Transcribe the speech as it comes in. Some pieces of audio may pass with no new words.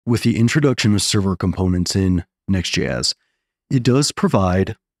With the introduction of server components in Next.js, it does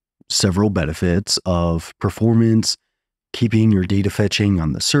provide several benefits of performance, keeping your data fetching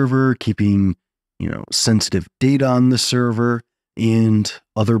on the server, keeping, sensitive data on the server, and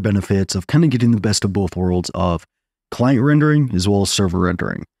other benefits of kind of getting the best of both worlds of client rendering as well as server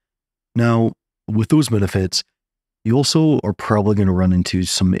rendering. Now, with those benefits, you also are probably going to run into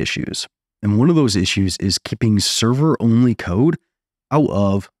some issues. And one of those issues is keeping server-only code out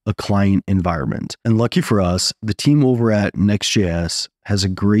of a client environment. And lucky for us, the team over at Next.js has a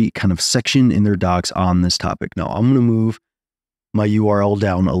great kind of section in their docs on this topic. Now, I'm going to move my URL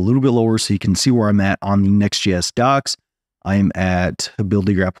down a little bit lower so you can see where I'm at on the Next.js docs. I am at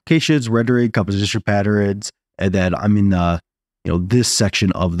building your applications, rendering, composition patterns, and then I'm in this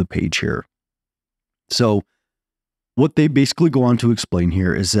section of the page here. So what they basically go on to explain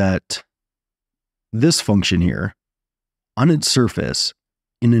here is that this function here, on its surface,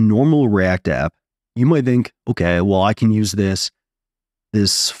 in a normal React app, you might think, okay, well, I can use this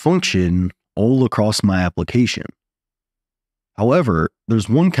function all across my application. However, there's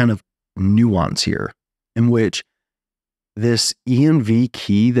one kind of nuance here in which this env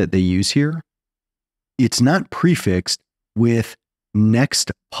key that they use here, it's not prefixed with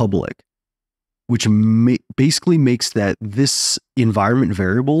next public, which basically makes that this environment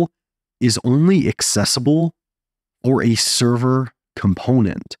variable is only accessible for a server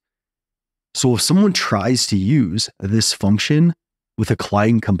component. So if someone tries to use this function with a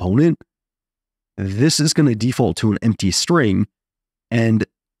client component, this is going to default to an empty string, and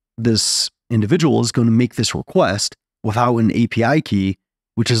this individual is going to make this request without an API key,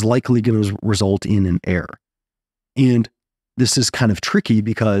 which is likely going to result in an error. And this is kind of tricky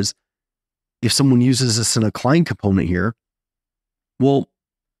because if someone uses this in a client component here, well,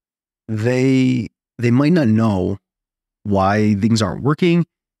 they might not know why things aren't working,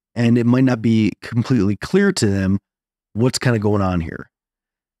 and it might not be completely clear to them what's kind of going on here.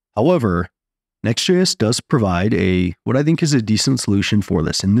 However, Next.js does provide what I think is a decent solution for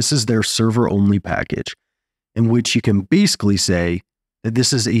this, and this is their server-only package, in which you can basically say that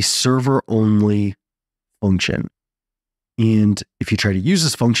this is a server-only function. And if you try to use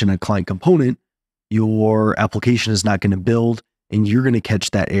this function in a client component, your application is not going to build, and you're going to catch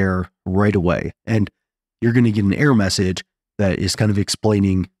that error right away. And you're going to get an error message that is kind of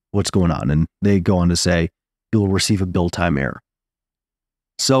explaining what's going on. And they go on to say, you'll receive a build time error.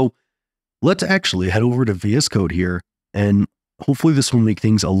 So let's actually head over to VS Code here, and hopefully this will make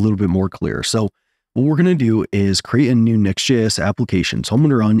things a little bit more clear. So what we're going to do is create a new Next.js application. So I'm going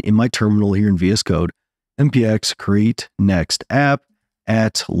to run in my terminal here in VS Code, npx create next app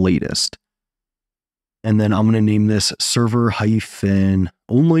at latest. And then I'm going to name this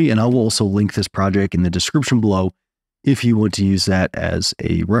server-only, and I will also link this project in the description below if you want to use that as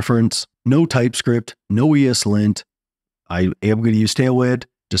a reference. No TypeScript, no ESLint. I am going to use Tailwind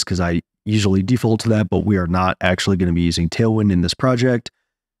just because I usually default to that, but we are not actually going to be using Tailwind in this project.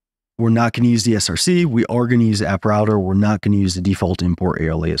 We're not going to use the SRC. We are going to use App Router. We're not going to use the default import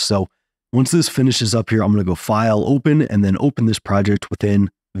alias. So once this finishes up here, I'm going to go File, Open, and then open this project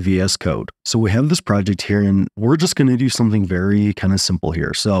within VS Code. So we have this project here, and we're just going to do something very kind of simple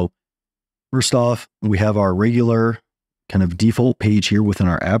here. So first off, we have our regular kind of default page here within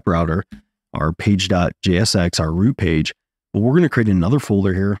our app router, our page.jsx, our root page. But we're going to create another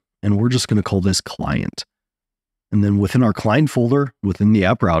folder here, and we're just going to call this client. And then within our client folder, within the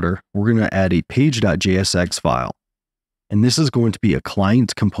app router, we're going to add a page.jsx file. And this is going to be a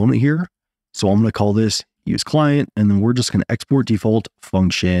client component here. So I'm going to call this use client, and then we're just going to export default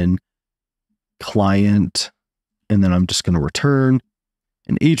function client, and then I'm just going to return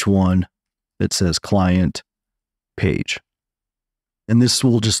an H1 that says client page. And this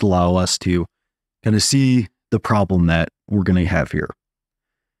will just allow us to kind of see the problem that we're going to have here.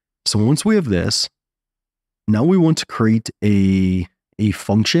 So once we have this, now we want to create a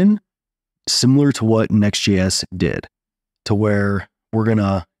function similar to what Next.js did, to where we're going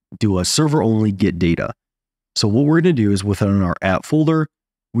to do a server-only get data. So what we're going to do is within our app folder,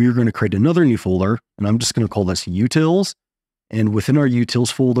 we are going to create another new folder, and I'm just going to call this utils. And within our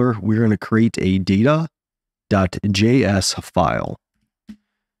utils folder, we're going to create a data.js file.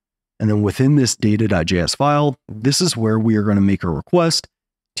 And then within this data.js file, this is where we are going to make a request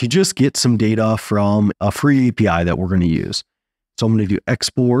to just get some data from a free API that we're going to use. So I'm going to do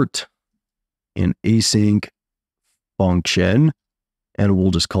export an async function, and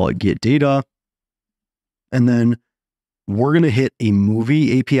we'll just call it get data. And then we're going to hit a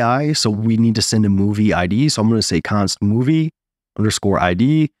movie API. So we need to send a movie ID. So I'm going to say const movie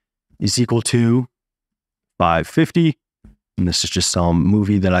 _ID is equal to 550 And this is just some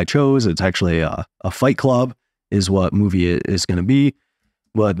movie that I chose. It's actually a Fight Club is what movie it is going to be.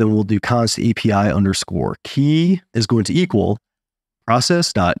 But then we'll do const API underscore key is going to equal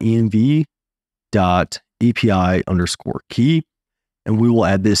process.env.api underscore key. And we will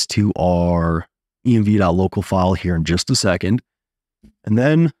add this to our env.local file here in just a second. And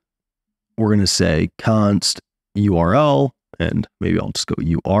then we're going to say const URL, and maybe I'll just go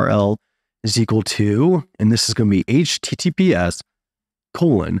URL is equal to, and this is going to be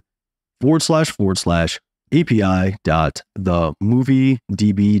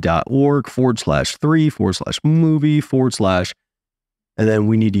and then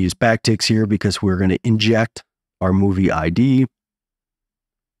we need to use backticks here because we're going to inject our movie ID.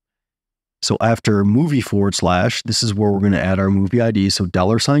 So after movie / this is where we're going to add our movie ID. So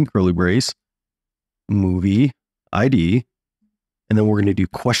 $ curly brace, movie ID, and then we're going to do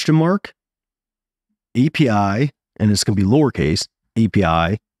question mark API, and it's going to be lowercase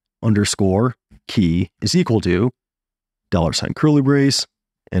API underscore key is equal to $ curly brace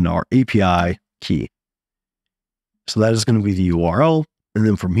and our API key. So that is going to be the URL. And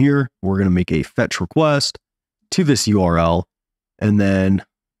then from here, we're going to make a fetch request to this URL. And then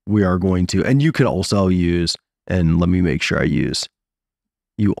we are going to, and you could also use, and let me make sure I use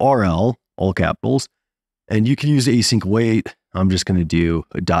URL, all capitals, and you can use async await. I'm just going to do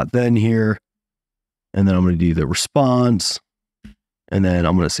a .then here. And then I'm going to do the response. And then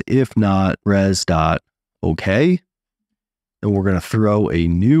I'm going to say if not res.ok. And we're going to throw a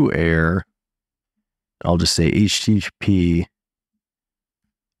new error. I'll just say HTTP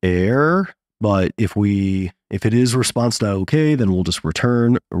error. But if it is response.ok, then we'll just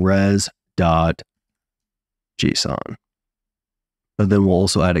return res.json. But then we'll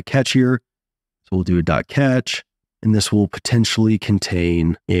also add a catch here. So we'll do a .catch, and this will potentially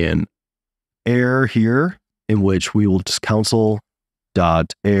contain an error here, in which we will just console.error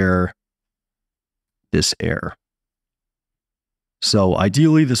this error. So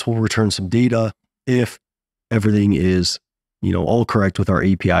ideally, this will return some data if everything is, all correct with our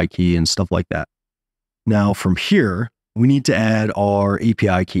API key and stuff like that. Now from here, we need to add our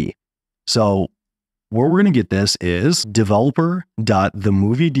API key. So where we're going to get this is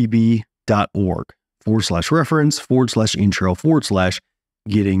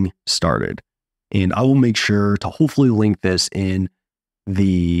developer.themoviedb.org/reference/intro/getting started. And I will make sure to hopefully link this in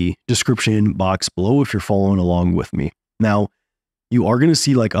the description box below if you're following along with me. Now, you are going to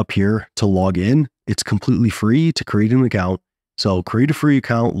see like up here to log in. It's completely free to create an account. So create a free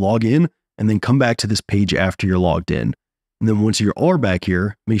account, log in, and then come back to this page after you're logged in. And then once you are back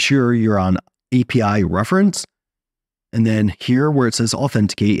here, make sure you're on API reference. And then here where it says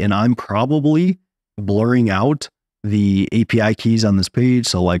authenticate, and I'm probably blurring out the API keys on this page.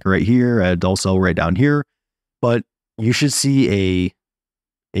 So like right here and also right down here, but you should see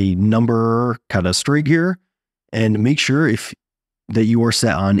a number kind of string here, and make sure that you are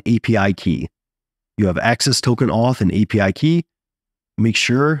set on API key. You have access token auth and API key. Make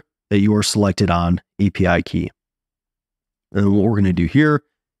sure that you are selected on API key. And what we're going to do here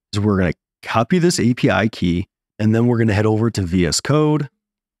is we're going to copy this API key, and then we're going to head over to VS Code.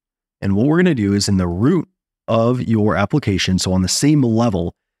 And what we're going to do is in the root of your application, so on the same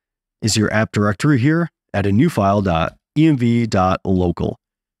level is your app directory here, add a new file .env.local.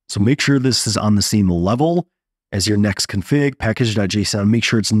 So make sure this is on the same level as your next config package.json. Make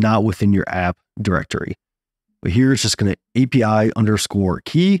sure it's not within your app directory. But here it's just going to API underscore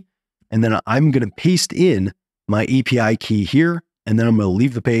key. And then I'm going to paste in my API key here. And then I'm going to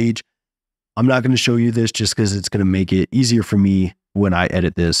leave the page. I'm not going to show you this just because it's going to make it easier for me when I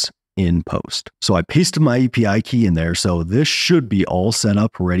edit this in post. So I pasted my API key in there. So this should be all set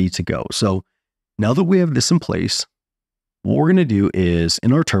up, ready to go. So now that we have this in place, what we're going to do is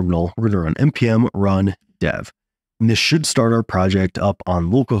in our terminal, we're going to run npm run dev. And this should start our project up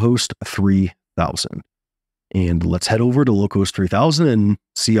on localhost 3000. And let's head over to localhost 3000 and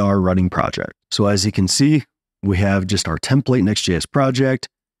see our running project. So as you can see, we have just our template Next.js project.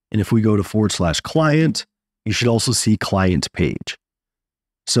 And if we go to /client, you should also see client page.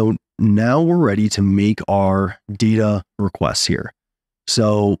 So now we're ready to make our data requests here.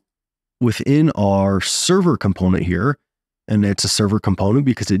 So within our server component here, and it's a server component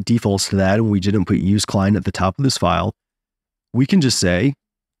because it defaults to that, and we didn't put use client at the top of this file, we can just say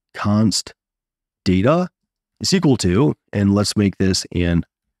const data is equal to, and let's make this an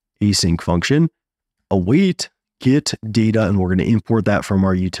async function, await get data, and we're going to import that from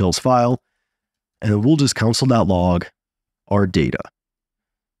our utils file, and then we'll just console.log our data.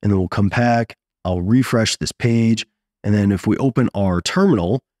 And then we'll come back, I'll refresh this page, and then if we open our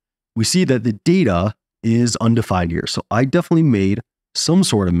terminal, we see that the data is undefined here. So I definitely made some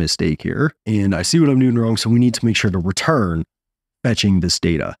sort of mistake here, and I see what I'm doing wrong. So we need to make sure to return fetching this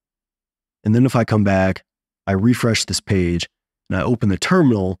data. And then if I come back, I refresh this page and I open the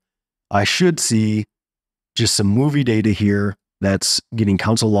terminal, I should see just some movie data here that's getting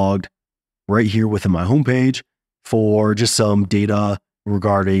console logged right here within my homepage for just some data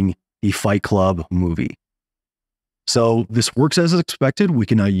regarding the Fight Club movie. So this works as expected. We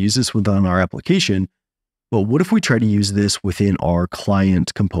can now use this within our application. But what if we try to use this within our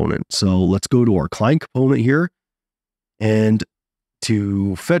client component? So let's go to our client component here. And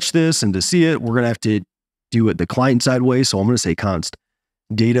to fetch this and to see it, we're going to have to do it the client side way. So I'm going to say const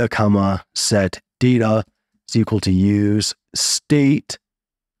data, comma, set data is equal to use state,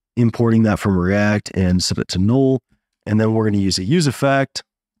 importing that from React and set it to null. And then we're going to use a use effect,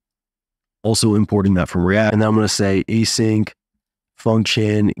 also importing that from React. And then I'm going to say async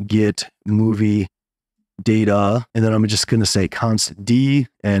function get movie data. And then I'm just going to say const d,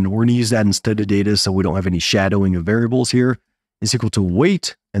 and we're going to use that instead of data so we don't have any shadowing of variables here, is equal to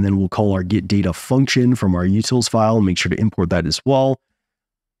wait. And then we'll call our get data function from our utils file and make sure to import that as well.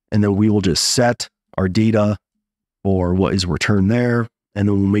 And then we will just set our data for what is returned there. And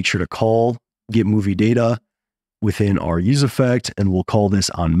then we'll make sure to call get movie data within our use effect, and we'll call this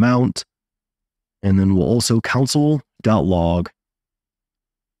on mount. And then we'll also console.log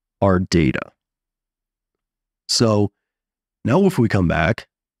our data. So now if we come back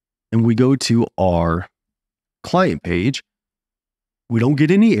and we go to our client page, we don't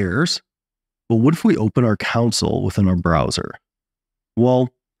get any errors. But what if we open our console within our browser? Well,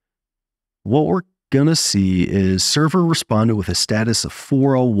 what we're going to see is server responded with a status of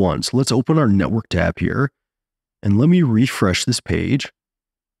 401. So let's open our network tab here and let me refresh this page.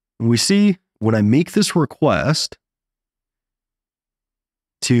 And we see when I make this request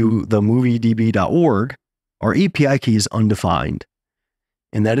to the moviedb.org, our API key is undefined.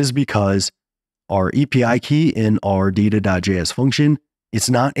 And that is because our API key in our data.js function,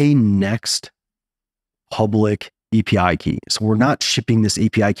 it's not a Next public API key. So we're not shipping this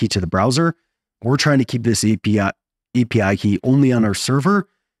API key to the browser. We're trying to keep this API key only on our server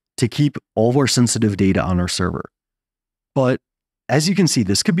to keep all of our sensitive data on our server. But as you can see,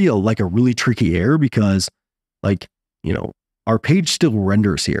 this could be like a really tricky error because our page still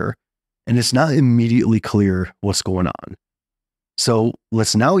renders here and it's not immediately clear what's going on. So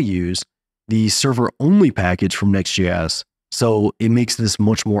let's now use the server only package from Next.js. So it makes this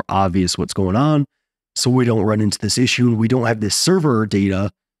much more obvious what's going on. So we don't run into this issue and we don't have this server data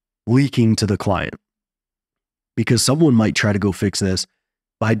leaking to the client, because someone might try to go fix this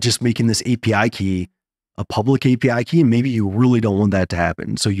by just making this API key a public API key. And maybe you really don't want that to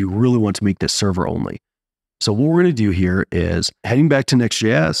happen. So you really want to make this server only. So what we're going to do here is heading back to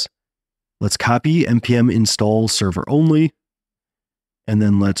Next.js, let's copy npm install server only. And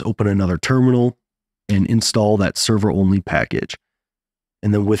then let's open another terminal and install that server only package.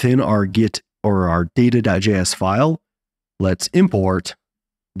 And then within our Git or our data.js file, let's import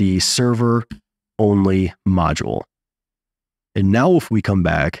the server only module. And now if we come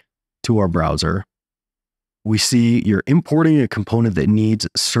back to our browser, we see you're importing a component that needs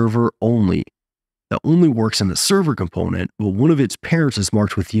server only. That only works in the server component, but one of its parents is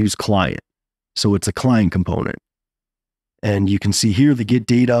marked with use client. So it's a client component. And you can see here the get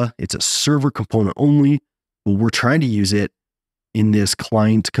data, it's a server component only, but we're trying to use it in this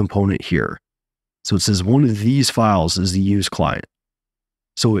client component here. So it says one of these files is the use client.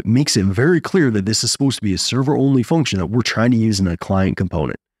 So it makes it very clear that this is supposed to be a server only function that we're trying to use in a client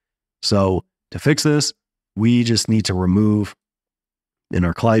component. So to fix this, we just need to remove in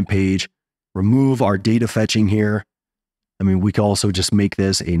our client page, remove our data fetching here. I mean, we can also just make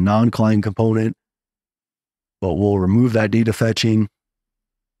this a non-client component, but we'll remove that data fetching.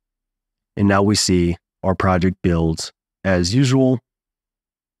 And now we see our project builds as usual.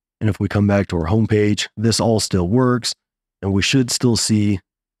 And if we come back to our homepage, this all still works. And we should still see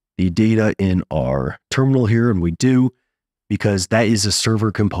the data in our terminal here. And we do, because that is a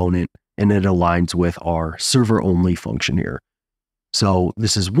server component and it aligns with our server only function here. So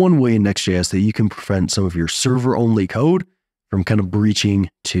this is one way in Next.js that you can prevent some of your server only code from kind of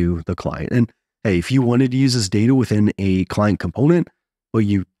breaching to the client. And hey, if you wanted to use this data within a client component, but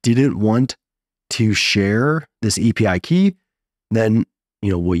you didn't want to share this API key, then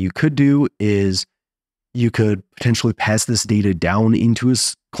what you could do is you could potentially pass this data down into a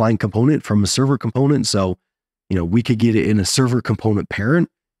client component from a server component. So, we could get it in a server component parent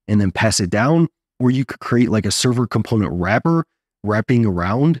and then pass it down, or you could create like a server component wrapper wrapping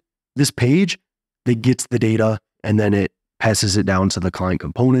around this page that gets the data and then it passes it down to the client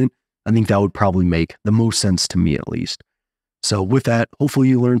component. I think that would probably make the most sense to me, at least. So with that, hopefully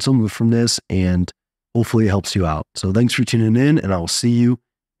you learned something from this and hopefully it helps you out. So thanks for tuning in, and I will see you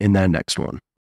in that next one.